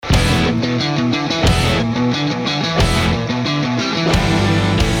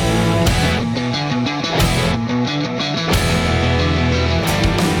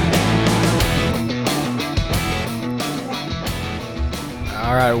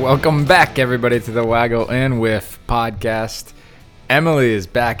Welcome back, everybody, to the Waggle and Whiff podcast. Emily is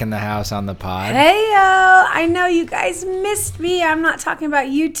back in the house on the pod. Hey, yo! I know you guys missed me. I'm not talking about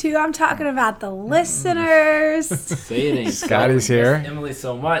you two. I'm talking about the listeners. Say it ain't Scotty's here. Emily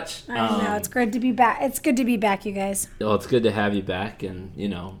so much. I know. It's good to be back. It's good to be back, you guys. Well, it's good to have you back and,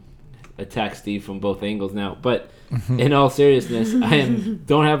 attack Steve from both angles now. But in all seriousness,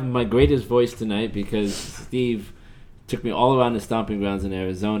 don't have my greatest voice tonight because Steve took me all around the stomping grounds in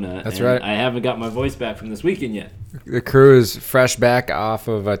Arizona. That's right. I haven't got my voice back from this weekend yet. The crew is fresh back off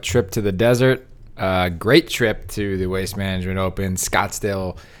of a trip to the desert. Great trip to the Waste Management Open,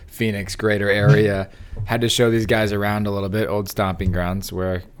 Scottsdale, Phoenix, greater area. Had to show these guys around a little bit, old stomping grounds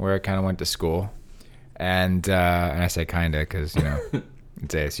where I kind of went to school. And I say kind of because,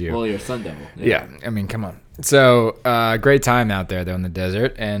 it's ASU. Well, you're a Sun Devil. Yeah, I mean, come on. So, great time out there, though, in the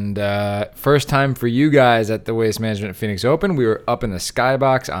desert. And first time for you guys at the Waste Management Phoenix Open. We were up in the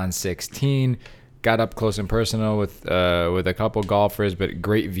skybox on 16. Got up close and personal with a couple golfers, but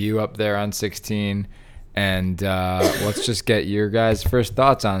great view up there on 16. And let's just get your guys' first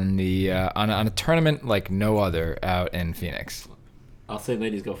thoughts on the on a tournament like no other out in Phoenix. I'll say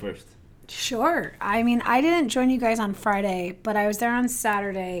ladies go first. Sure. I mean, I didn't join you guys on Friday, but I was there on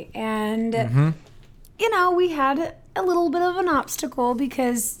Saturday. And, we had a little bit of an obstacle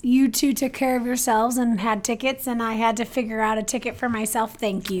because you two took care of yourselves and had tickets, and I had to figure out a ticket for myself.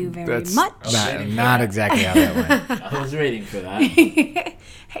 Thank you very much. Not exactly how that went. I was waiting for that.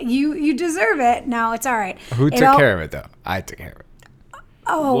 You deserve it. No, it's all right. Who took care of it, though? I took care of it.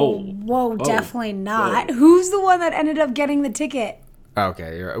 Whoa, definitely not. Whoa. Who's the one that ended up getting the ticket?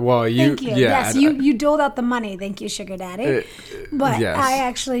 Okay, you're right. Well, Thank you. Yeah, yes, you doled out the money. Thank you, Sugar Daddy. But yes. I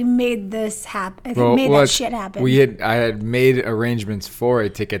actually made this happen. That shit happen. I had made arrangements for a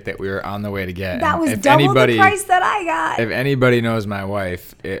ticket that we were on the way to get. That was double the price that I got. If anybody knows my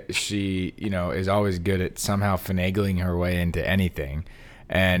wife, she is always good at somehow finagling her way into anything,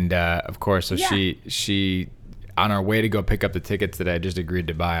 and of course, so she on our way to go pick up the tickets that I just agreed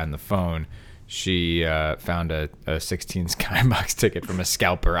to buy on the phone. She found a 16 skybox ticket from a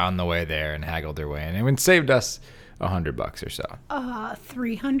scalper on the way there and haggled her way in. It saved us $100 or so.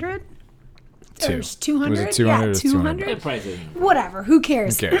 300? Two. 200? Was it 200? Yeah, 200. Whatever. Who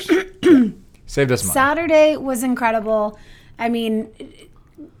cares? Saved us money. Saturday was incredible. I mean,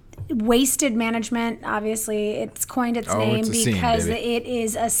 Wasted Management, obviously, it's coined its name because it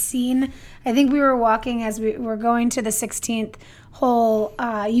is a scene. I think we were walking as we were going to the 16th hole.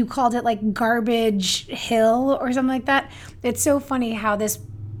 You called it like Garbage Hill or something like that. It's so funny how this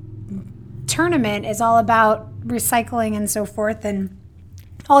tournament is all about recycling and so forth, and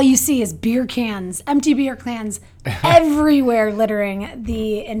all you see is beer cans, empty beer cans everywhere littering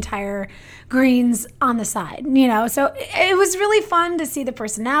the entire greens on the side, So it was really fun to see the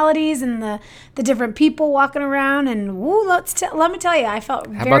personalities and the different people walking around. And let me tell you, I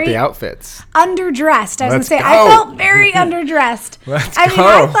felt How about the outfits? Underdressed. I felt very underdressed. I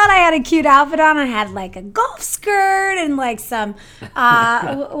thought I had a cute outfit on. I had like a golf skirt and like some,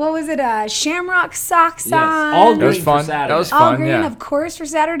 what was it? Shamrock socks on. All green. That was fun. All green, of course, for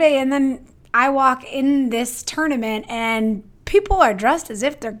Saturday. And then I walk in this tournament and people are dressed as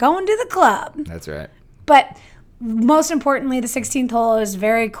if they're going to the club. That's right. But most importantly, the 16th hole is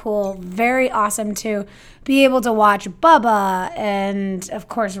very cool, very awesome to be able to watch Bubba and, of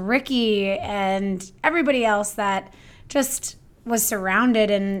course, Ricky and everybody else that just was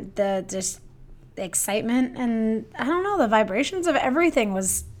surrounded in the excitement. And I don't know, the vibrations of everything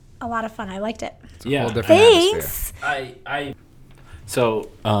was a lot of fun. I liked it. It's a whole different Thanks. atmosphere. So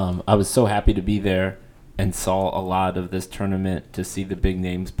I was so happy to be there and saw a lot of this tournament to see the big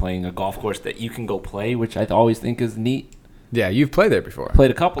names playing a golf course that you can go play, which I always think is neat. Yeah, you've played there before.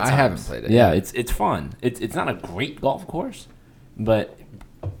 Played a couple times. I haven't played it. Yeah, it's fun. It's not a great golf course, but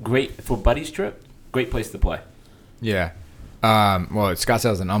great for buddies trip. Great place to play. Yeah.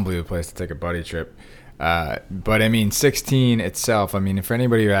 Scottsdale is an unbelievable place to take a buddy trip. But I mean, 16 itself, for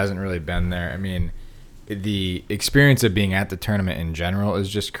anybody who hasn't really been there, the experience of being at the tournament in general is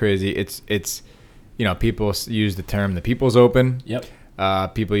just crazy. It's people use the term the People's Open.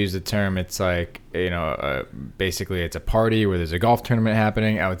 Yep. People use the term, it's like, basically it's a party where there's a golf tournament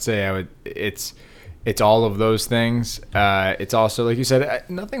happening. I would say it's all of those things. It's also, like you said,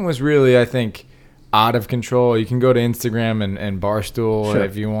 nothing was really, I think, out of control. You can go to Instagram and Barstool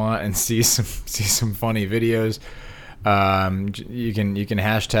if you want and see some funny videos. You can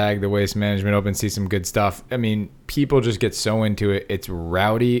hashtag the Waste Management Open, see some good stuff. People just get so into it. It's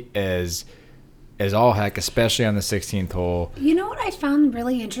rowdy as all heck, especially on the 16th hole. You know what I found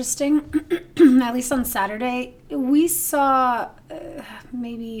really interesting, at least on Saturday? We saw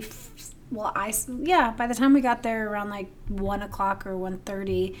maybe, by the time we got there around like 1 o'clock or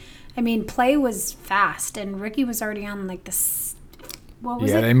 1:30, I mean, play was fast, and Ricky was already on like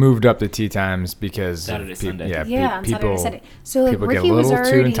they moved up the tee times because Saturday, Sunday. On Saturday, Sunday. So like people Ricky get a little was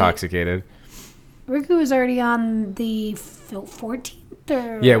already too intoxicated. Ricky was already on the 14th.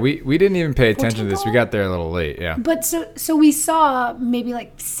 Yeah, we didn't even pay attention to this. We got there a little late. Yeah. But so we saw maybe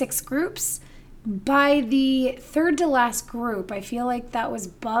like 6 groups. By the third to last group, I feel like that was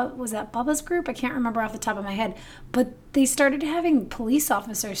that Bubba's group? I can't remember off the top of my head. But they started having police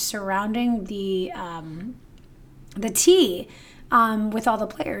officers surrounding the tee with all the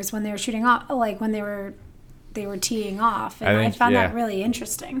players when they were shooting off, like when they were teeing off, and I found that really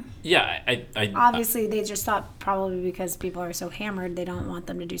interesting. Yeah, I obviously they just thought probably because people are so hammered, they don't want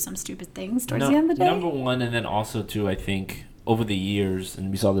them to do some stupid things towards the end of the day. Number one, and then also too, I think over the years,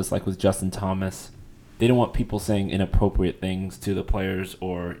 and we saw this like with Justin Thomas, they don't want people saying inappropriate things to the players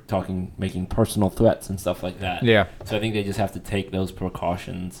or making personal threats and stuff like that. Yeah. So I think they just have to take those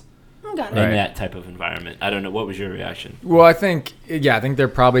precautions. In Right. that type of environment. I don't know. What was your reaction? Well, I think they're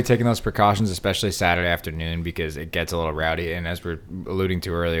probably taking those precautions, especially Saturday afternoon, because it gets a little rowdy. And as we're alluding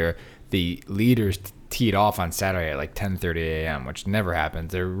to earlier, the leaders teed off on Saturday at like 10:30 a.m., which never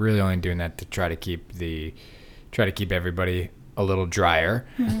happens. They're really only doing that to try to keep everybody a little drier.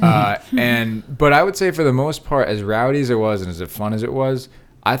 But I would say for the most part, as rowdy as it was and as fun as it was,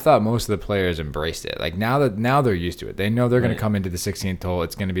 I thought most of the players embraced it. Like now they're used to it. They know they're going to come into the 16th hole.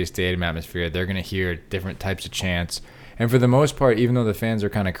 It's going to be a stadium atmosphere. They're going to hear different types of chants. And for the most part, even though the fans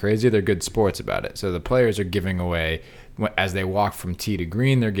are kind of crazy, they're good sports about it. So the players are giving away, as they walk from tee to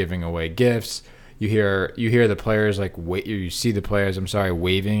green, they're giving away gifts. You hear the players you see the players,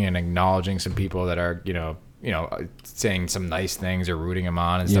 waving and acknowledging some people that are, saying some nice things or rooting them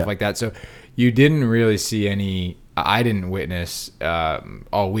on and stuff like that. So you didn't really see I didn't witness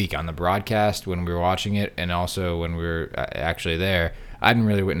all week on the broadcast when we were watching it, and also when we were actually there. I didn't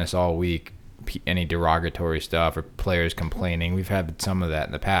really witness all week any derogatory stuff or players complaining. We've had some of that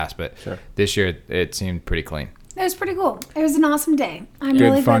in the past, but this year it seemed pretty clean. It was pretty cool. It was an awesome day. I'm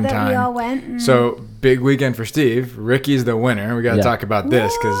really glad that we all went. So big weekend for Steve. Ricky's the winner. We got to talk about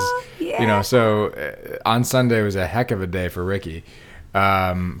this because so on Sunday was a heck of a day for Ricky.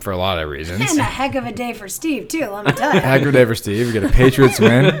 For a lot of reasons. And a heck of a day for Steve, too, let me tell you. Heck of a day for Steve. We get a Patriots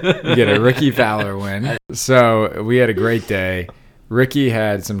win. We get a Ricky Fowler win. So we had a great day. Ricky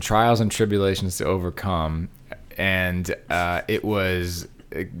had some trials and tribulations to overcome, and it was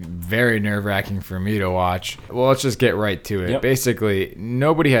very nerve-wracking for me to watch. Well, let's just get right to it. Yep. Basically,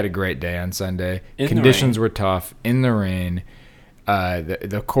 nobody had a great day on Sunday. Conditions were tough in the rain.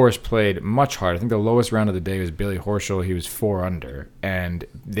 The course played much harder. I think the lowest round of the day was Billy Horschel. He was 4 under, and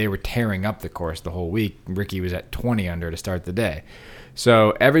they were tearing up the course the whole week. Ricky was at 20 under to start the day.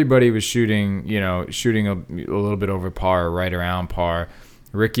 So everybody was shooting a little bit over par, right around par.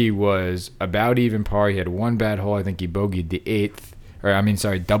 Ricky was about even par. He had one bad hole. I think he bogeyed the 8th.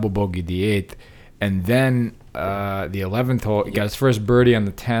 Double bogeyed the 8th. And then the 11th hole, he got his first birdie on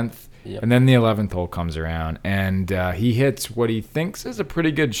the 10th. Yep. And then the 11th hole comes around, and he hits what he thinks is a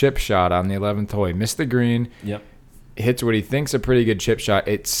pretty good chip shot on the 11th hole. He missed the green. Yep. Hits what he thinks a pretty good chip shot.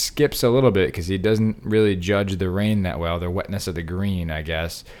 It skips a little bit because he doesn't really judge the rain that well, the wetness of the green, I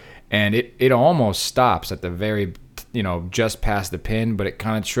guess. And it almost stops at the very, just past the pin, but it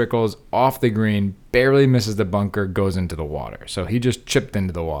kind of trickles off the green, barely misses the bunker, goes into the water. So he just chipped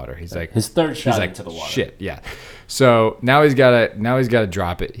into the water. He's like his third shot into the water. Shit, yeah. So now he's got to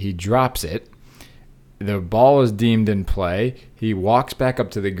drop it. He drops it. The ball is deemed in play. He walks back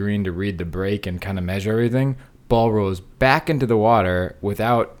up to the green to read the break and kind of measure everything. Ball rolls back into the water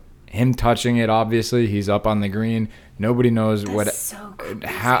without him touching it. Obviously, he's up on the green. Nobody knows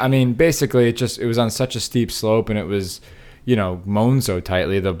how. I mean, basically, it was on such a steep slope, and it was, mown so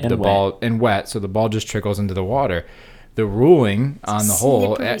tightly the ball and wet, so the ball just trickles into the water. The ruling on the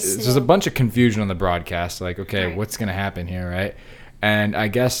hole, there's a bunch of confusion on the broadcast. Like, okay, what's going to happen here, right? And I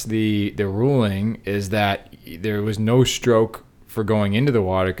guess the ruling is that there was no stroke for going into the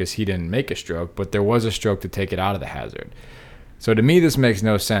water because he didn't make a stroke, but there was a stroke to take it out of the hazard. So to me, this makes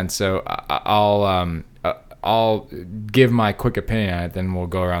no sense. So I'll give my quick opinion on it, then we'll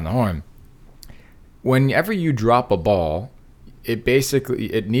go around the horn. Whenever you drop a ball, it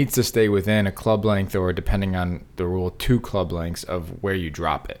needs to stay within a club length, or depending on the rule, 2 club lengths of where you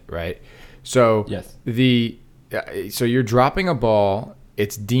drop it, right? So yes. So you're dropping a ball.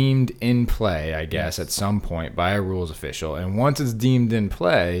 It's deemed in play, I guess, at some point by a rules official. And once it's deemed in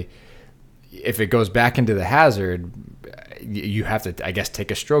play, if it goes back into the hazard, you have to, I guess, take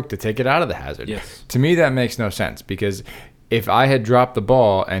a stroke to take it out of the hazard. Yes. To me, that makes no sense because if I had dropped the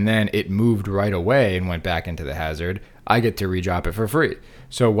ball and then it moved right away and went back into the hazard, I get to redrop it for free.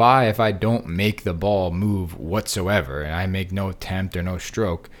 So why, if I don't make the ball move whatsoever and I make no attempt or no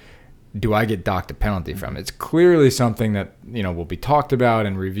stroke, do I get docked a penalty from it? It's clearly something that, will be talked about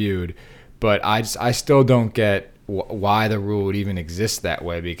and reviewed, but I still don't get why the rule would even exist that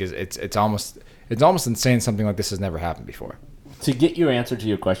way, because it's almost insane something like this has never happened before. To get your answer to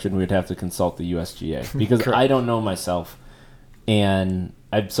your question, we'd have to consult the USGA, because I don't know myself, and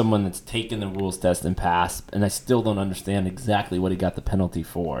I'm someone that's taken the rules test and passed, and I still don't understand exactly what he got the penalty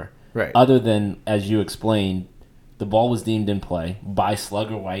for. Right. Other than, as you explained, the ball was deemed in play by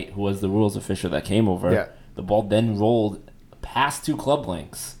Slugger White, who was the rules official that came over. Yeah. The ball then rolled past 2 club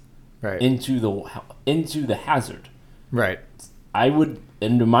lengths into the hazard. Right. I would,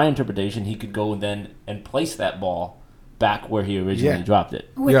 under my interpretation, he could go then and place that ball back where he originally dropped it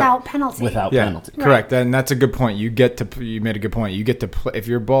without penalty. Penalty. Correct. And that's a good point. You made a good point. You get to play, if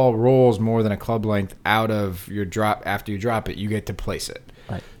your ball rolls more than a club length out of your drop after you drop it, you get to place it.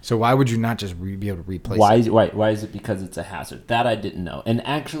 Right. So why would you not just be able to replace it? Why is it because it's a hazard? That I didn't know. And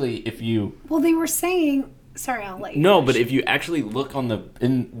actually, if you they were saying, sorry, I'll let you. No, but if you actually look on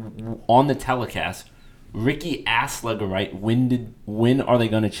the telecast, Ricky asked Slugger White, when are they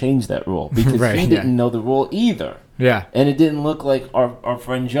going to change that rule? Because he didn't know the rule either. Yeah. And it didn't look like our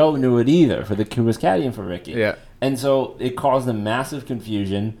friend Joe knew it either, who was caddying for Ricky. Yeah. And so it caused a massive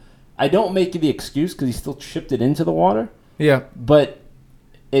confusion. I don't make the excuse because he still chipped it into the water. Yeah. But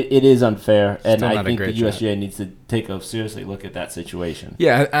it is unfair, and I think the USGA needs to take a seriously look at that situation.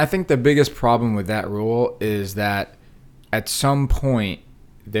 Yeah, I think the biggest problem with that rule is that at some point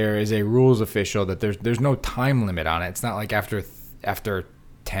there is a rules official that there's no time limit on it. It's not like after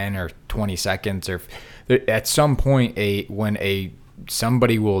 10 or 20 seconds, or at some point when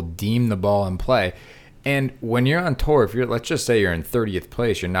somebody will deem the ball in play. And when you're on tour, let's just say you're in 30th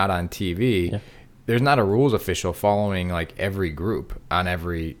place, you're not on TV. Yeah. There's not a rules official following like every group on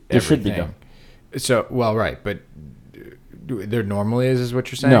everything. There should be though. So right, but there normally is what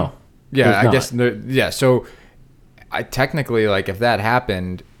you're saying? No. Yeah, I guess so I technically, like, if that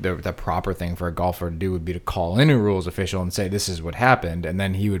happened, the proper thing for a golfer to do would be to call in a rules official and say this is what happened, and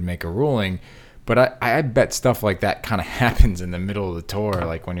then he would make a ruling. But I bet stuff like that kind of happens in the middle of the tour,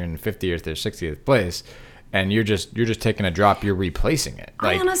 like when you're in 50th or 60th place, and you're just taking a drop, you're replacing it.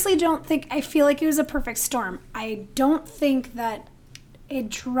 I honestly don't think, I feel like it was a perfect storm. I don't think that a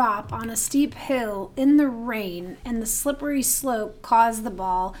drop on a steep hill in the rain and the slippery slope caused the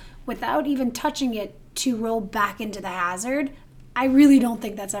ball, without even touching it, to roll back into the hazard. I really don't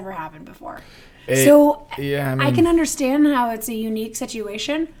think that's ever happened before. I can understand how it's a unique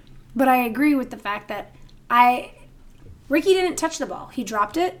situation, but I agree with the fact that Ricky didn't touch the ball. He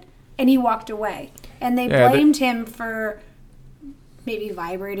dropped it and he walked away. And they blamed him for maybe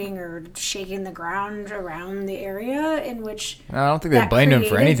vibrating or shaking the ground around the area in which I don't think they blamed him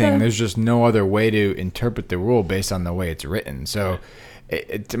for anything. There's just no other way to interpret the rule based on the way it's written. So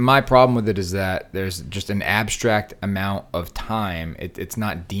my problem with it is that there's just an abstract amount of time. It's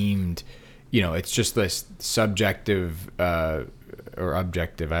not deemed, it's just this subjective or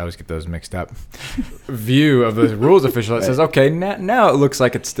objective, I always get those mixed up, view of the rules official that says, okay, now it looks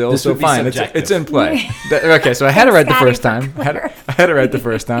like it's still so fine. It's in play. Okay, so I had it right the first time. I had it right the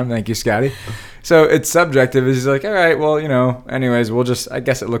first time. Thank you, Scotty. So it's subjective. He's like, all right, well, anyways, I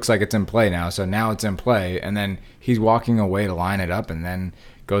guess it looks like it's in play now. So now it's in play. And then he's walking away to line it up and then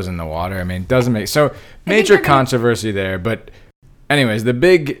goes in the water. I mean, it doesn't make so major controversy there. But anyways, the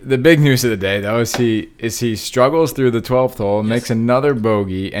big news of the day, though, is he struggles through the 12th hole, makes another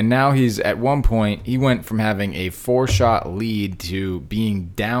bogey. And now he's at one point, he went from having a 4-shot lead to being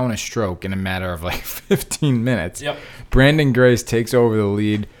down a stroke in a matter of like 15 minutes. Yep. Brandon Grace takes over the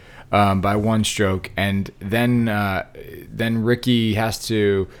lead by 1 stroke, and then Ricky has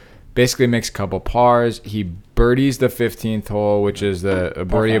to basically makes a couple pars. He birdies the 15th hole, which is a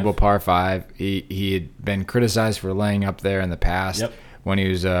birdieable par 5. He had been criticized for laying up there in the past when he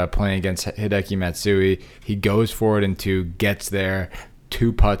was playing against Hideki Matsui. He goes for it in 2, gets there,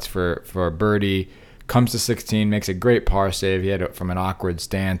 2 putts for a birdie, comes to 16, makes a great par save. He had it from an awkward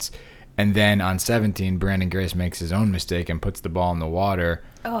stance. And then on 17, Brandon Grace makes his own mistake and puts the ball in the water.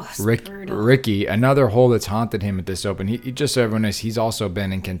 Oh, Ricky, another hole that's haunted him at this Open. He just so everyone knows, he's also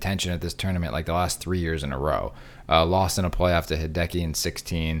been in contention at this tournament like the last 3 years in a row. Lost in a playoff to Hideki in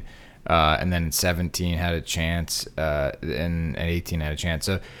 16, and then in 17 had a chance, and 18 had a chance.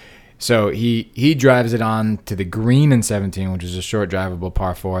 So he drives it on to the green in 17, which is a short drivable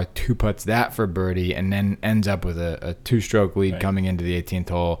par 4, 2 putts that for birdie, and then ends up with a 2-stroke lead coming into the 18th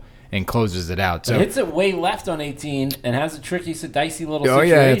hole and closes it out. So it hits it way left on 18 and has a tricky, dicey little situation. Oh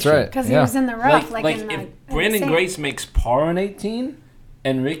yeah, that's right. Because he was in the rough. Like if Brandon Grace makes par on 18,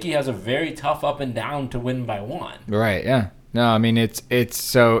 and Ricky has a very tough up and down to win by 1. Right. Yeah. No, I mean it's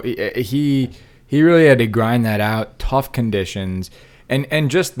so he really had to grind that out, tough conditions, and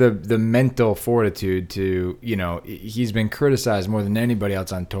just the mental fortitude to, you know, he's been criticized more than anybody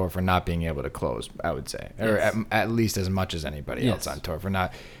else on tour for not being able to close, I would say, or at least as much as anybody else on tour for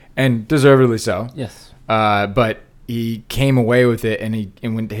not, and deservedly so. Yes. But he came away with it, and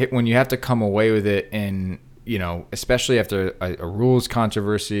when you have to come away with it in, you know, especially after a rules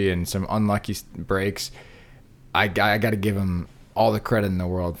controversy and some unlucky breaks, I got to give him all the credit in the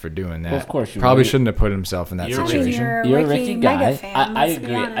world for doing that. Well, of course, probably shouldn't have put himself in that situation. You're a Ricky guy. I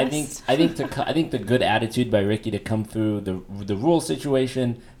agree. I think the good attitude by Ricky to come through the rule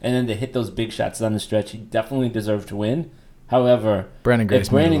situation and then to hit those big shots down the stretch, he definitely deserved to win. However, if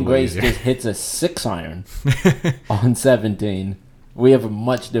Brandon Grace just hits a 6-iron on 17. We have a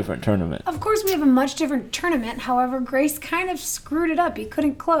much different tournament. Of course, we have a much different tournament. However, Grace kind of screwed it up. He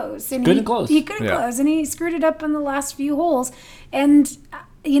couldn't close. He couldn't close, and he screwed it up in the last few holes. And,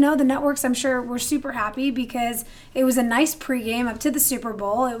 you know, the networks, I'm sure, were super happy because it was a nice pregame up to the Super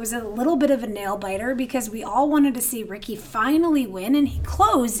Bowl. It was a little bit of a nail-biter because we all wanted to see Ricky finally win, and he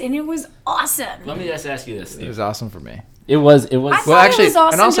closed, and it was awesome. Let me just ask you this, Steve. It was awesome for me. It was. I thought it was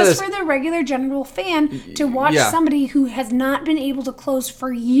awesome just for the regular general fan to watch somebody who has not been able to close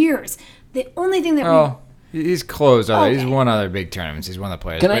for years. The only thing that he's closed. He's won other big tournaments. He's won the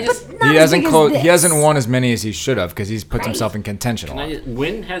Players. He hasn't closed. He hasn't won as many as he should have because he's put himself in contention a lot.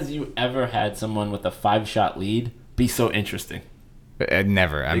 When has you ever had someone with a 5-shot lead be so interesting?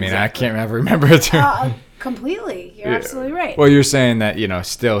 Never. I mean, I can't ever remember it. Completely. You're absolutely right. Well, you're saying that, you know,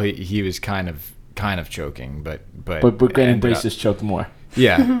 still he was kind of choking, but Brandon Grace just choked more.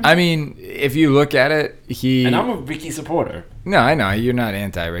 Yeah, I mean, if you look at it, and I'm a Ricky supporter. No, I know you're not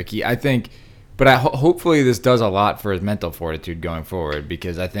anti-Ricky. I think, but hopefully this does a lot for his mental fortitude going forward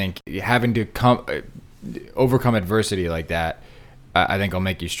because I think having to overcome adversity like that, I think will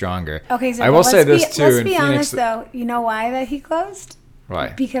make you stronger. Okay, so I will say this too. Let's be honest, though. You know why that he closed? Why?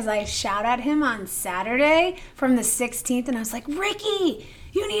 Because I shout at him on Saturday from the 16th, and I was like, Ricky,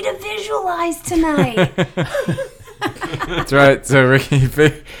 you need to visualize tonight. That's right. So Ricky, he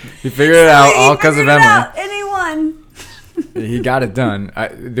figured it out all because of Emily. And he won. He got it done.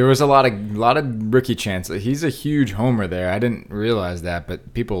 There was a lot of Ricky chants. He's a huge homer there. I didn't realize that,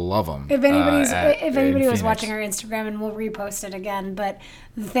 but people love him. If anybody was watching our Instagram, and we'll repost it again, but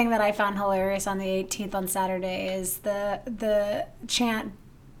the thing that I found hilarious on the 18th on Saturday is the chant,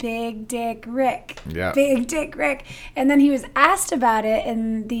 Big Dick Rick. Yeah. Big Dick Rick. And then he was asked about it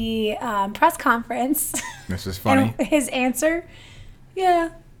in the press conference. This was funny. And his answer, yeah.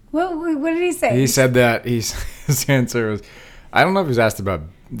 What did he say? He said that his answer was, I don't know if he was asked about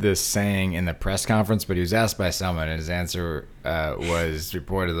this saying in the press conference, but he was asked by someone, and his answer was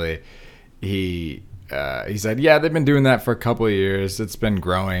reportedly, he said, yeah, they've been doing that for a couple of years. It's been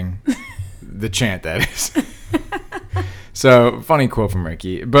growing. The chant, that is. So, funny quote from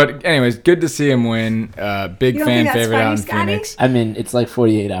Ricky. But anyways, good to see him win. Big fan favorite out in Phoenix. I mean, it's like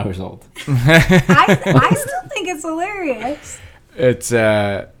 48 hours old. I still think it's hilarious.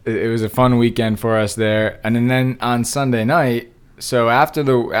 It was a fun weekend for us there. And then on Sunday night, so after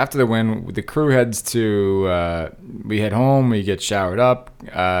the win, the crew heads to we head home, we get showered up.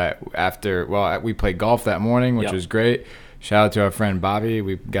 We played golf that morning, which was great. Shout out to our friend Bobby.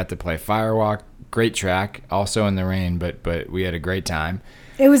 We got to play Firewalk. Great track, also in the rain, but we had a great time.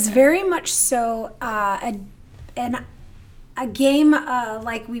 It was very much so a game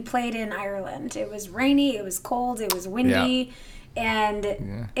like we played in Ireland. It was rainy, it was cold, it was windy,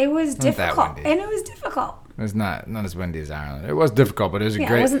 and it was difficult. It was not as windy as Ireland. It was difficult, but it was it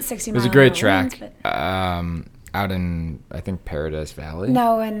wasn't 60 miles. It was a great track. Out in, I think, Paradise Valley.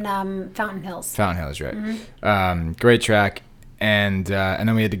 No, in Fountain Hills. Fountain Hills, right? Mm-hmm. Great track. And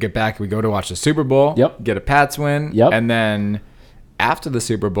then we had to get back. We go to watch the Super Bowl. Yep. Get a Pats win. Yep. And then after the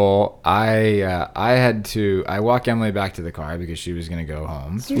Super Bowl, I walk Emily back to the car because she was gonna go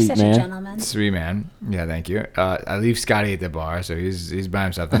home. You're such a gentleman. Sweet man. Yeah, thank you. I leave Scotty at the bar, so he's by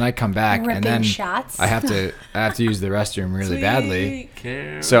himself. Then I come back and then shots. I have to use the restroom really badly.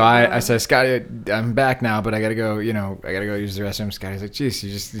 So I said, Scotty, I'm back now, but I gotta go. I gotta go use the restroom. Scotty's like,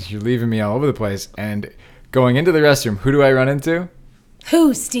 geez, you're leaving me all over the place. And going into the restroom, who do I run into?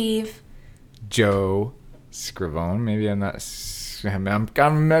 Who, Steve? Joe Scrivone. Maybe I'm not.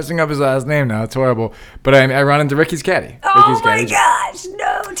 I'm messing up his last name now. It's horrible. But I run into Ricky's caddy. Oh my gosh!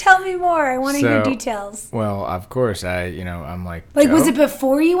 No, tell me more. I want to hear details. Well, of course, I'm like. Like, was it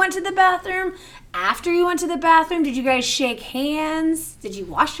before you went to the bathroom? After you went to the bathroom? Did you guys shake hands? Did you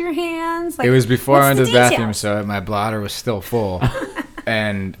wash your hands? Like, it was before I went to the bathroom, so my bladder was still full.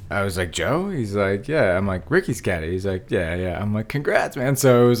 And I was like, Joe? He's like, yeah. I'm like, Ricky's caddy. He's like, yeah. I'm like, congrats, man.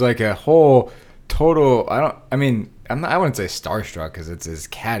 So it was like a whole total. I wouldn't say starstruck because it's his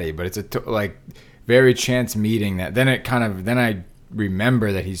caddy, but it's a very chance meeting that then I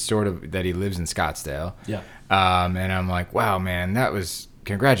remember that that he lives in Scottsdale. Yeah. And I'm like, wow, man,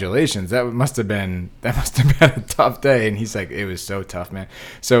 congratulations. That must have been a tough day. And he's like, it was so tough, man.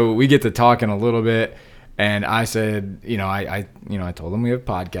 So we get to talking a little bit. And I said, I told him we have a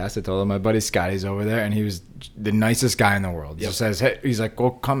podcast. I told him my buddy Scotty's over there, and he was the nicest guy in the world. Yep. He says, hey, he's like,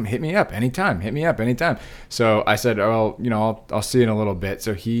 well, come hit me up anytime. So I said, oh, I'll see you in a little bit.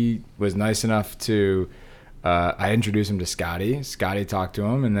 So he was nice enough to, I introduced him to Scotty. Scotty talked to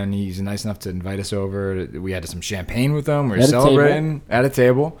him, and then he's nice enough to invite us over. We had some champagne with him. We were celebrating at a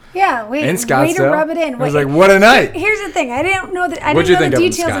table. Yeah, in Scottsdale. Way to rub it in. I was like, what a night. Here's the thing. I didn't know the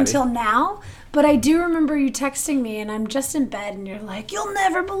details until now. But I do remember you texting me, and I'm just in bed, and you're like, you'll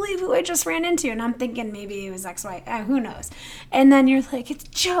never believe who I just ran into. And I'm thinking maybe it was XY, who knows. And then you're like, it's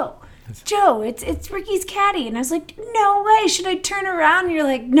Joe. Joe, it's Ricky's caddy. And I was like, no way. Should I turn around? And you're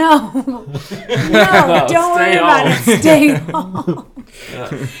like, no, don't worry about it. Stay home.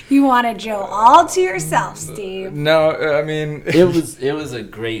 You wanted Joe all to yourself, Steve. No, I mean. it was a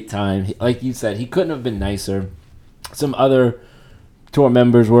great time. Like you said, he couldn't have been nicer. Some other tour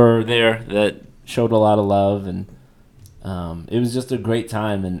members were there that showed a lot of love, and it was just a great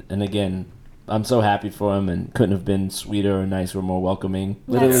time. And again, I'm so happy for him, and couldn't have been sweeter or nicer or more welcoming.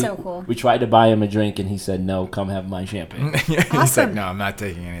 That's so cool. We tried to buy him a drink, and he said, no, come have my champagne. He's like, no, I'm not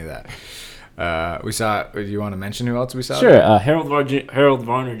taking any of that. We saw, do you want to mention who else we saw? Sure. Harold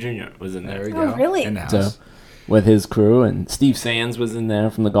Varner Jr. was in there. There we go. Oh, really? In the house. So, with his crew, and Steve Sands was in there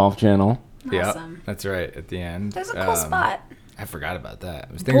from the Golf Channel. Awesome. Yeah, that's right, at the end. There's a cool spot. I forgot about that.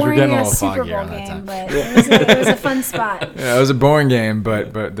 Things were getting a little foggy around that time. But it was a fun spot. Yeah, it was a boring game,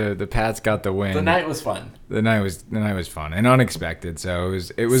 but the Pats got the win. The night was fun. The night was fun and unexpected. So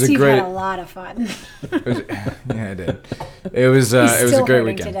it was Steve a great. Had a lot of fun. I did. It was a great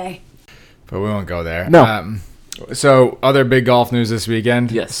weekend. Today. But we won't go there. No. So other big golf news this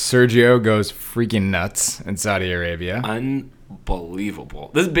weekend. Yes. Sergio goes freaking nuts in Saudi Arabia.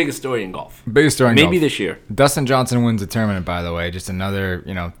 Unbelievable. This is the biggest story in golf. Biggest story in golf. Maybe this year. Dustin Johnson wins the tournament, by the way. Just another,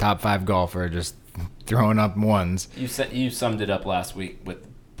 top 5 golfer just throwing up ones. You summed it up last week with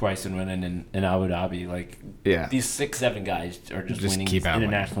Bryson winning in Abu Dhabi. Like, yeah. These 6-7 guys are just winning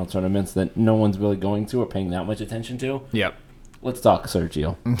international winning. tournaments that no one's really going to or paying that much attention to. Yep. Let's talk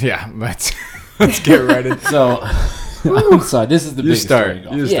Sergio. Yeah, let's get right into it. So, I'm sorry. This is the biggest story in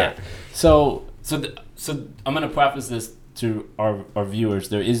golf. You start. So I'm going to preface this to our viewers.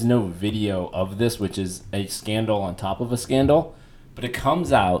 There is no video of this, which is a scandal on top of a scandal. But it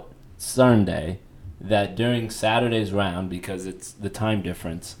comes out Sunday that during Saturday's round, because it's the time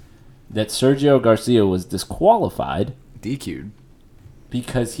difference, that Sergio Garcia was disqualified. DQ'd.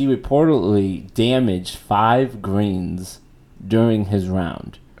 Because he reportedly damaged 5 greens during his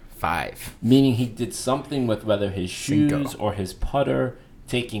round. 5. Meaning he did something with whether his shoes or his putter,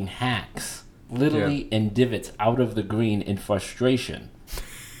 taking hacks, literally, and divots out of the green in frustration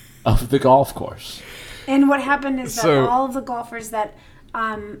of the golf course. And what happened is that all of the golfers that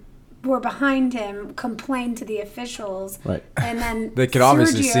were behind him complained to the officials. Right. And then they could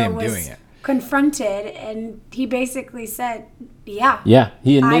obviously see him doing it. Confronted, and he basically said, yeah,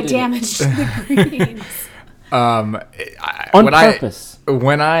 he admitted I damaged the greens. On purpose.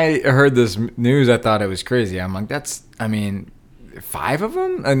 When I heard this news, I thought it was crazy. I'm like, 5 of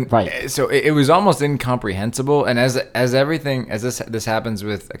them, and right. So it was almost incomprehensible. And as this happens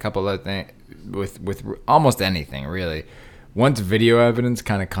with a couple of things, with almost anything really, once video evidence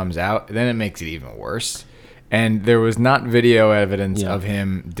kind of comes out, then it makes it even worse. And there was not video evidence of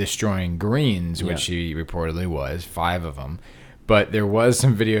him destroying greens, which he reportedly was, 5 of them. But there was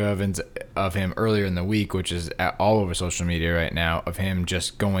some video evidence of him earlier in the week, which is all over social media right now, of him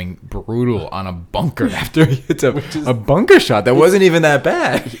just going brutal on a bunker after he hits a bunker shot that wasn't even that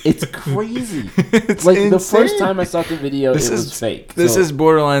bad. It's crazy. It's like insane. The first time I saw the video, it was fake. This is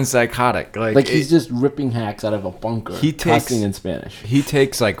borderline psychotic. Like he's just ripping hacks out of a bunker. Talking in Spanish. He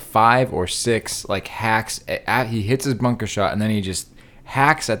takes like 5 or 6 hacks. He hits his bunker shot, and then he just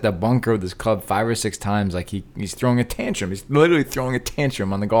hacks at the bunker with his club 5 or 6 times. Like he's throwing a tantrum. He's literally throwing a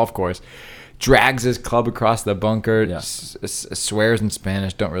tantrum on the golf course. drags his club across the bunker, swears in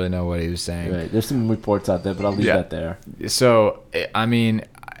Spanish. Don't really know what he was saying. Right. There's some reports out there, but I'll leave that there. So, I mean,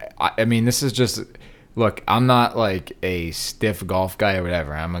 this is just... Look, I'm not like a stiff golf guy or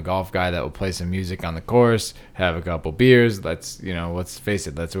whatever. I'm a golf guy that will play some music on the course, have a couple beers. Let's face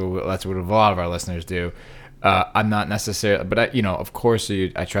it. That's what a lot of our listeners do. I'm not necessarily, but of course,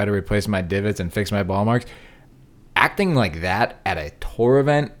 I try to replace my divots and fix my ball marks. Acting like that at a tour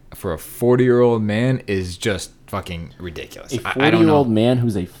event for a 40-year-old man is just fucking ridiculous. A 40-year-old man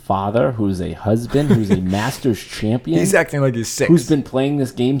who's a father, who's a husband, who's a Masters champion. He's acting like he's 6. Who's been playing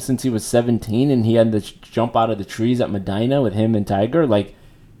this game since he was 17, and he had to jump out of the trees at Medina with him and Tiger. Like,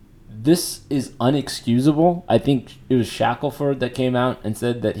 this is unexcusable. I think it was Shackelford that came out and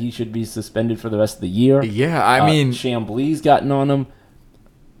said that he should be suspended for the rest of the year. Yeah, I mean... Chambly's gotten on him.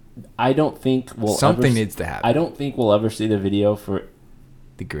 I don't think something needs to happen. I don't think we'll ever see the video for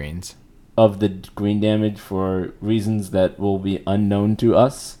the greens of the green damage for reasons that will be unknown to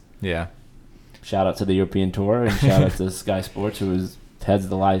us. Yeah. Shout out to the European Tour and shout out to Sky Sports, who heads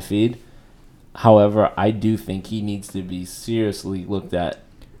the live feed. However, I do think he needs to be seriously looked at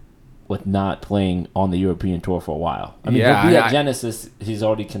with not playing on the European Tour for a while. I mean, he'll be at Genesis. He's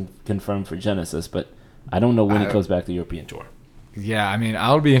already confirmed for Genesis, but I don't know when he goes back to the European Tour. Yeah, I mean,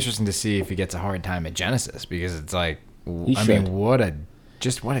 it'll be interesting to see if he gets a hard time at Genesis, because it's like, I think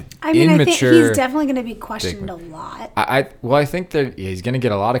he's definitely going to be questioned a lot. I think that he's going to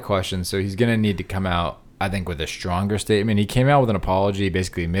get a lot of questions, so he's going to need to come out, I think, with a stronger statement. He came out with an apology,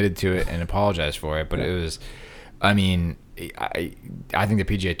 basically admitted to it and apologized for it, but it was, I mean, I think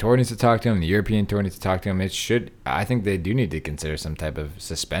the PGA Tour needs to talk to him, the European Tour needs to talk to him. I think they do need to consider some type of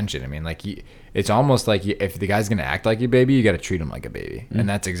suspension. I mean, like, it's almost like if the guy's going to act like a baby, you got to treat him like a baby. And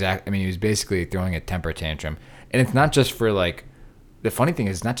that's I mean, he was basically throwing a temper tantrum. And it's not just for, like, the funny thing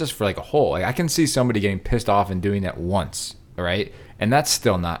is, it's not just for, like, a hole. Like, I can see somebody getting pissed off and doing that once, right? And that's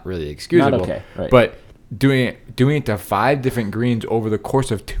still not really excusable. Not okay, right. But doing it to 5 different greens over the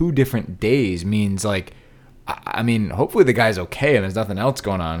course of 2 different days means, like, I mean, hopefully the guy's okay and there's nothing else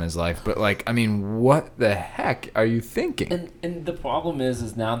going on in his life. But, like, I mean, what the heck are you thinking? And the problem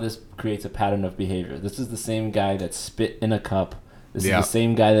is now this creates a pattern of behavior. This is the same guy that spit in a cup. This is the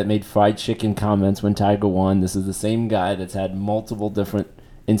same guy that made fried chicken comments when Tiger won. This is the same guy that's had multiple different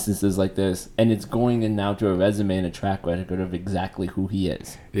instances like this. And it's going in now to a resume and a track record of exactly who he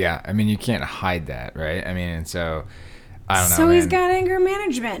is. Yeah, I mean, you can't hide that, right? I mean, and so... I don't know, so he's got anger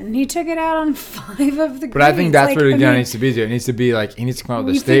management, and he took it out on 5 of the greens. But I think that's what it needs to be. It needs to be like, he needs to come out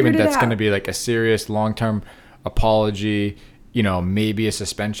with a statement that's going to be like a serious long-term apology, maybe a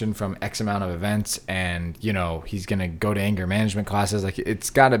suspension from X amount of events, and, he's going to go to anger management classes. Like, it's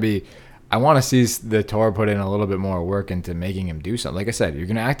got to be, I want to see the tour put in a little bit more work into making him do something. Like I said, you're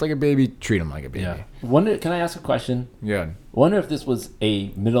going to act like a baby, treat him like a baby. Yeah. Can I ask a question? Yeah. Wonder if this was a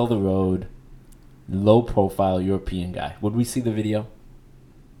middle-of-the-road, low-profile European guy. Would we see the video?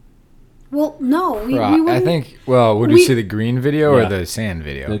 Well, no. We wouldn't. I think, would we see the green video or the sand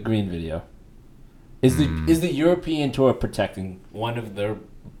video? The green video. Is the European Tour protecting one of their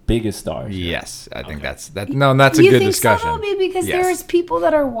biggest stars? Yes. I think that's a good discussion. So, though, because there's people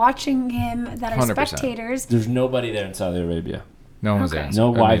that are watching him that are 100%. Spectators. There's nobody there in Saudi Arabia. No one's there.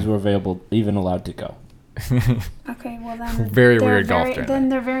 No wives were available, even allowed to go. Okay, well then, very weird golf tournament. Then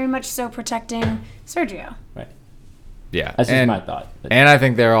they're very much so protecting Sergio. Right. Yeah, that's just my thought. And I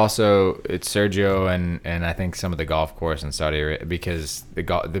think they're also, it's Sergio and I think some of the golf course in Saudi Arabia, because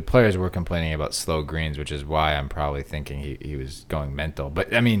the players were complaining about slow greens, which is why I'm probably thinking he was going mental.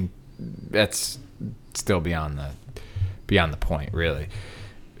 But I mean, that's still beyond the point, really.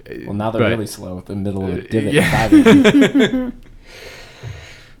 Well, now they're really slow at the middle of the divot.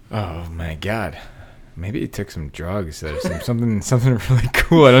 Oh my God. Maybe he took some drugs. There's something really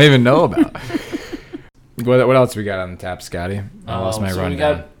cool I don't even know about. What else we got on the tap, Scotty? I lost my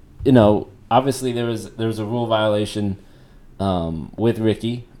rundown. Obviously there was a rule violation with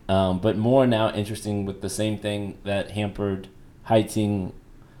Ricky, but more now interesting with the same thing that hampered Haiting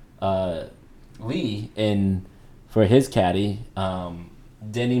Lee for his caddy,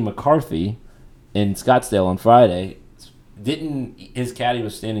 Denny McCarthy in Scottsdale on Friday. His caddy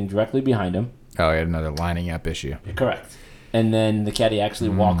was standing directly behind him. Oh, he had another lining up issue. Correct. And then the caddy actually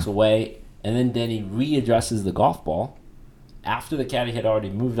walks away, and then Denny readdresses the golf ball after the caddy had already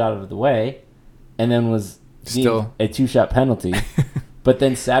moved out of the way, and then was still a 2-shot penalty. But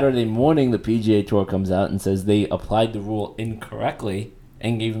then Saturday morning, the PGA Tour comes out and says they applied the rule incorrectly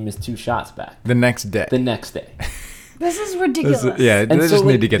and gave him his 2 shots back. The next day. This is ridiculous. They just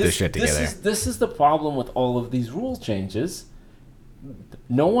need to get this shit together. This is the problem with all of these rule changes.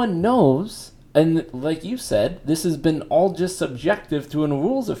 no one knows. And like you said, this has been all just subjective to a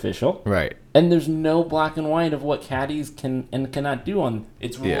rules official. Right. And there's no black and white of what caddies can and cannot do on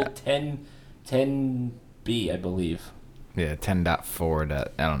it's rule 10B, I believe. Yeah, 10.4.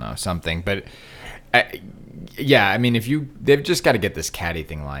 I don't know, something. But I mean, they've just got to get this caddy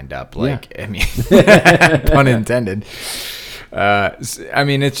thing lined up. Like, I mean, pun intended. I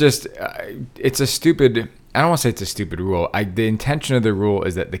mean, it's just, it's a stupid. I don't want to say it's a stupid rule. The intention of the rule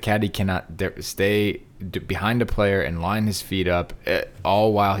is that the caddy cannot stay behind a player and line his feet up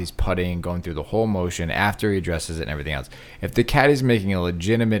all while he's putting and going through the whole motion after he addresses it and everything else. If the caddy's making a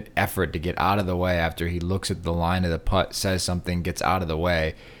legitimate effort to get out of the way after he looks at the line of the putt, says something, gets out of the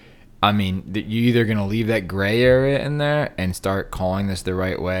way, I mean, you're either going to leave that gray area in there and start calling this the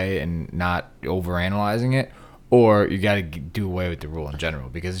right way and not overanalyzing it, or you got to do away with the rule in general,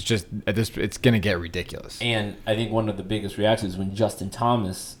 because it's just it's going to get ridiculous. And I think one of the biggest reactions when Justin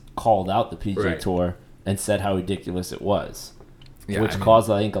Thomas called out the PGA Tour and said how ridiculous it was, which caused,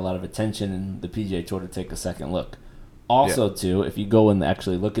 I think, a lot of attention in the PGA Tour to take a second look. Also, too, if you go and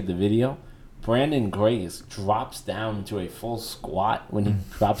actually look at the video, Brandon Grace drops down to a full squat when he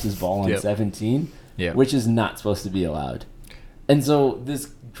drops his ball on 17, which is not supposed to be allowed. And so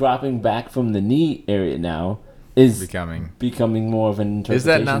this dropping back from the knee area now is becoming more of an interpretation. Is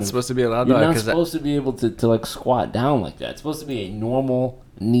that not supposed to be allowed? You're not supposed to be able to like squat down like that. It's supposed to be a normal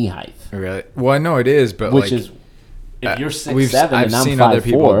knee height. Really? Well, I know it is, but which is if you're 6'7" and I'm 5'4", I've seen other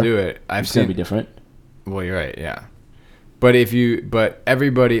people do it. It's gonna be different. Well, you're right. Yeah. But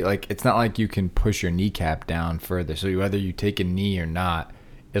everybody, like, it's not like you can push your kneecap down further. So whether you take a knee or not,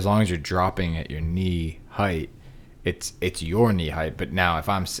 as long as you're dropping at your knee height, it's your knee height. But now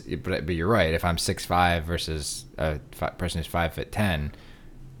but you're right. If I'm 6'5" versus a person who's 5'10",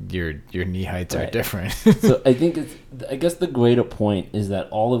 your knee heights are different. So I guess the greater point is that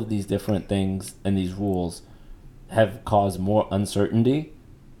all of these different things and these rules have caused more uncertainty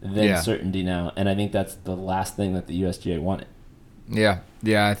than certainty now, and I think that's the last thing that the USGA wanted. Yeah,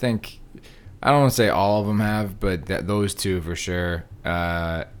 I think I don't want to say all of them have, but those two for sure.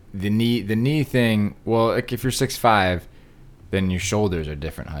 The knee thing. Well, like if you're 6'5", then your shoulders are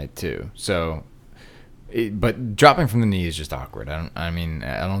different height too. So, but dropping from the knee is just awkward. I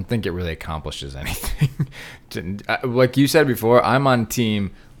don't think it really accomplishes anything. Like you said before, I'm on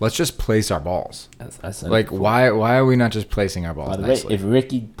team. Let's just place our balls. Like, why are we not just placing our balls By the nicely? way, if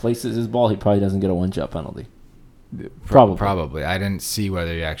Ricky places his ball, he probably doesn't get a one-shot penalty. Probably. I didn't see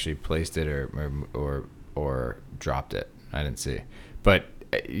whether he actually placed it or dropped it. I didn't see. But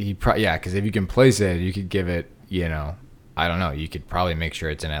because if you can place it, you could give it, I don't know, you could probably make sure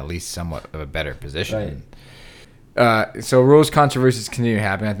it's in at least somewhat of a better position. Right. So rules controversies continue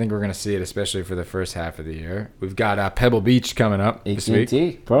happening. I think we're going to see it, especially for the first half of the year. We've got Pebble Beach coming up this week.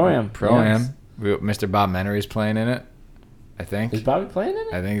 AT&T Pro-Am. Mr. Bob Menery's playing in it, I think. Is Bobby playing in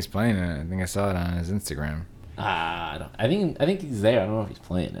it? I think he's playing in it. I think I saw it on his Instagram. I think he's there. I don't know if he's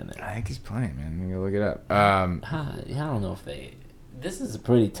playing in it. I think he's playing, man. I'm going to look it up. I don't know if this is a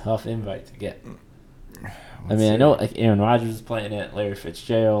pretty tough invite to get. I know like Aaron Rodgers is playing it, Larry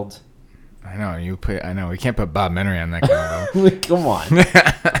Fitzgerald. I know we can't put Bob Menery on that kind of Come on.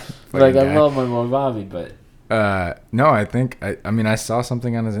 Like I love my boy Bobby, but no, I think I saw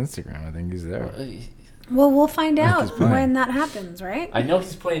something on his Instagram. I think he's there. Well, we'll find out when that happens, right? I know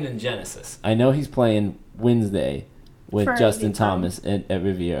he's playing in Genesis. I know he's playing Wednesday with Justin Thomas at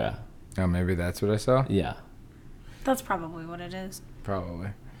Riviera. Oh, maybe that's what I saw? Yeah. That's probably what it is. Probably.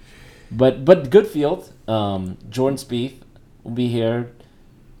 But good field. Jordan Spieth will be here.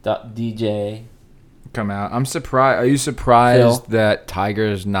 DJ. Come out. I'm surprised. Are you surprised that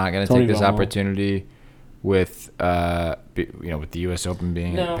Tiger's not going to take this opportunity with with the U.S. Open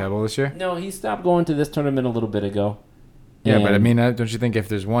being at Pebble this year? No, he stopped going to this tournament a little bit ago. Yeah, but don't you think if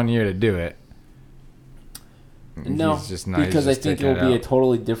there's 1 year to do it? No, because I think it will be a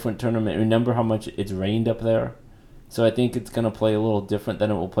totally different tournament. Remember how much it's rained up there? So I think it's going to play a little different than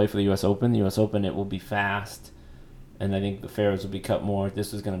it will play for the U.S. Open. The U.S. Open, it will be fast, and I think the fairways will be cut more.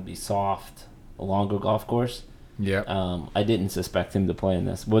 This is going to be soft, a longer golf course. Yeah. I didn't suspect him to play in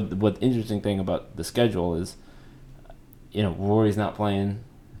this. What interesting thing about the schedule is, Rory's not playing.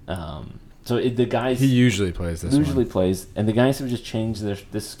 So the guys he usually plays this. And the guys have just changed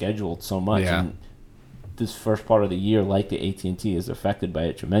this schedule so much. Yeah. And this first part of the year, like the AT&T, is affected by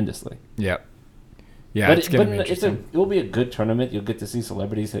it tremendously. Yep. Yeah, it's going to be interesting. It will be a good tournament. You'll get to see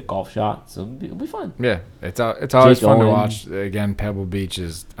celebrities hit golf shots. So it'll be fun. Yeah, it's always fun to watch. Again, Pebble Beach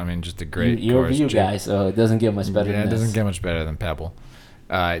is, just a great course. You're a view guy, so it doesn't get much better than this. Yeah, it doesn't get much better than Pebble.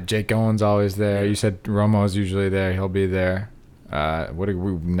 Jake Owen's always there. You said Romo's usually there. He'll be there. What a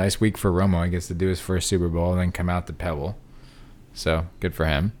nice week for Romo. He gets to do his first Super Bowl and then come out to Pebble. So good for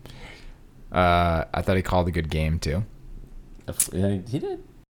him. I thought he called a good game too. Yeah, he did.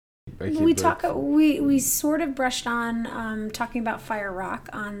 We sort of brushed on talking about Fire Rock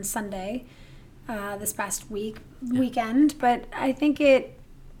on Sunday this past weekend, but I think it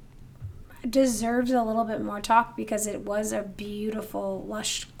deserves a little bit more talk because it was a beautiful,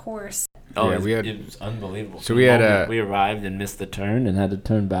 lush course. Oh, yeah, it was unbelievable. So we arrived and missed the turn and had to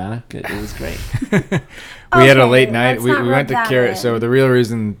turn back. It was great. We had a late night. We went to karaoke. So the real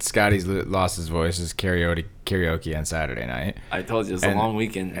reason Scotty's lost his voice is karaoke on Saturday night. I told you it was a long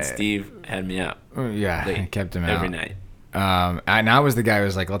weekend. And Steve had me up. Yeah, and kept him out every night. And I was the guy who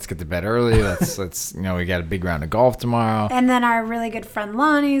was like, let's get to bed early. Let's we got a big round of golf tomorrow. And then our really good friend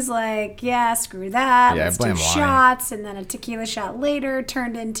Lonnie's like, yeah, screw that. Yeah, let's do shots. And then a tequila shot later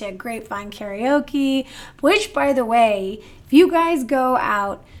turned into Grapevine karaoke, which, by the way, if you guys go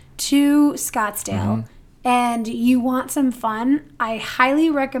out to Scottsdale and you want some fun, I highly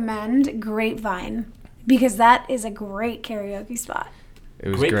recommend Grapevine because that is a great karaoke spot. It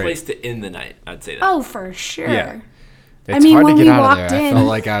was great place to end the night, I'd say that. Oh, for sure. Yeah. It's hard to get out of there. I felt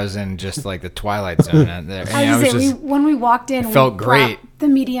like I was in just like the Twilight Zone out there. When we walked in, it felt great. The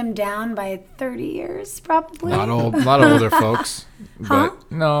medium down by 30 years, probably. A lot of older folks.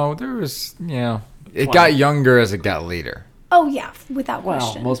 But no, there was, it got younger as it got later. Oh, yeah, without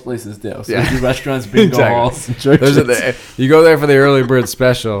question. Most places do. So do restaurants, bingo halls, and churches. You go there for the early bird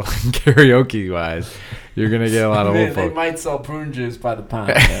special, karaoke-wise, you're going to get a lot of old folks. They might sell prune juice by the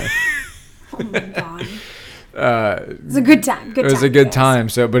pound. Oh, my God. It was a good time. It was a good time.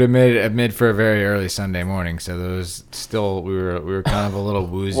 So, but it made for a very early Sunday morning. So there was still we were kind of a little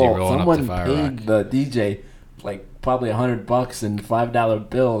woozy rolling up to Fire Rock. Someone paid the DJ like probably $100 in $5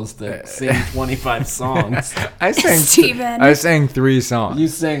 bills to sing 25 songs. I sang 3 songs. You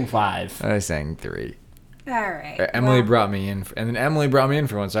sang 5. I sang 3. All right. Emily brought me in, and then Emily brought me in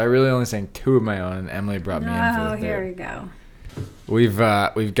for one. So I really only sang 2 of my own, and Emily brought me in for the third. Oh, here we go. We've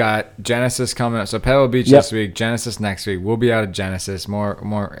got Genesis coming up. So Pebble Beach this week, Genesis next week. We'll be out of Genesis.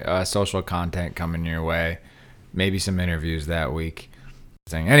 More social content coming your way. Maybe some interviews that week.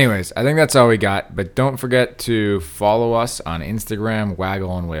 Anyways, I think that's all we got. But don't forget to follow us on Instagram,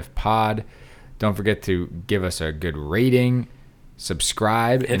 Waggle and Whiff Pod. Don't forget to give us a good rating,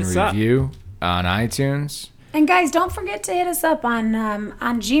 subscribe, and review on iTunes. And guys, don't forget to hit us up on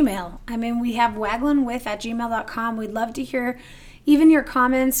Gmail. I mean, we have wagglinwith@gmail.com. We'd love to hear even your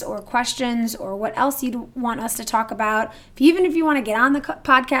comments or questions or what else you'd want us to talk about. Even if you want to get on the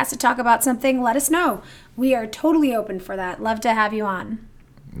podcast to talk about something, let us know. We are totally open for that. Love to have you on.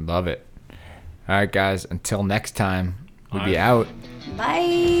 Love it. All right, guys. Until next time, we'll be out.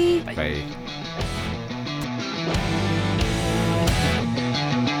 Bye. Bye.